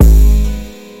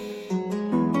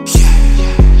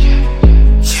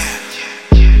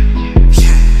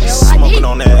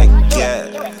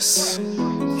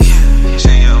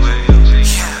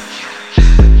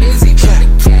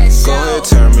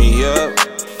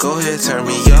turn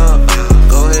me up.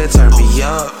 Go ahead, turn me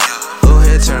up. Go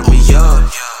ahead, turn me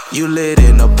up. You lit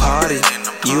in the party.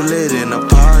 You lit in the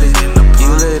party. You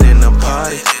lit in the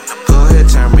party. Go ahead,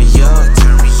 turn me up.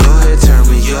 Go ahead, turn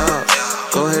me up.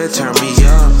 Go ahead, turn me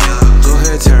up. Go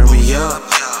ahead, turn me up.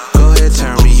 Go ahead,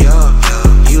 turn me up.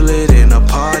 You lit in the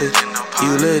party.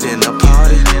 You lit in the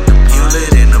party. You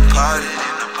lit in the party.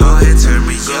 Go ahead, turn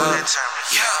me up.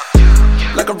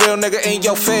 Like a real nigga in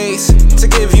your face, to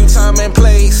give you time and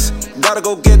place. Gotta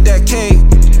go get that cake,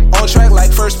 on track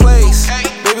like first place.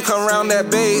 Baby, come round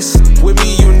that base, with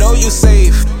me you know you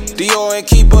safe. Dior and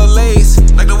keep a lace,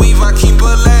 like the weave I keep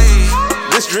a lace.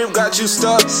 This drip got you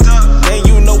stuck, then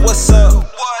you know what's up.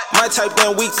 My type,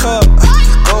 then we cup.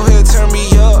 Go ahead, turn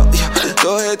me up.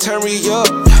 Go ahead, turn me up.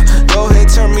 Go ahead,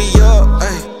 turn me up.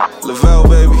 Ay, Lavelle,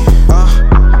 baby.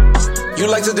 You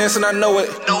like to dance and I know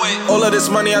it. All of this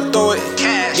money I throw it.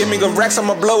 Give me good racks,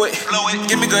 I'ma blow it.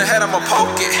 Give me good head, I'ma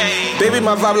poke it. Baby,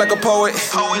 my vibe like a poet.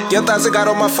 Your thoughts got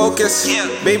on my focus.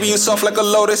 Baby, you soft like a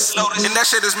lotus. And that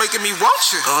shit is making me want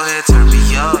you. Go ahead, turn me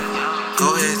up.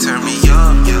 Go ahead, turn me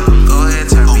up. Go ahead,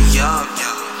 turn me up.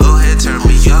 Go ahead, turn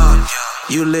me up.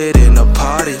 You lit in the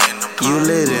party. You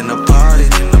lit in the party.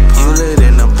 You lit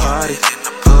in the party.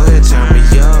 Go ahead, turn me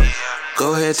up.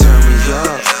 Go ahead, turn me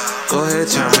up. Go ahead,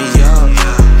 turn me up.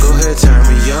 Go ahead, turn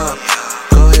me up.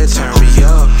 Go ahead, turn me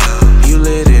up. You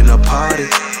lit in the party.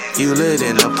 You lit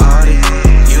in the party.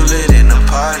 You lit in the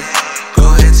party.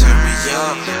 Go ahead, turn me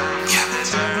up.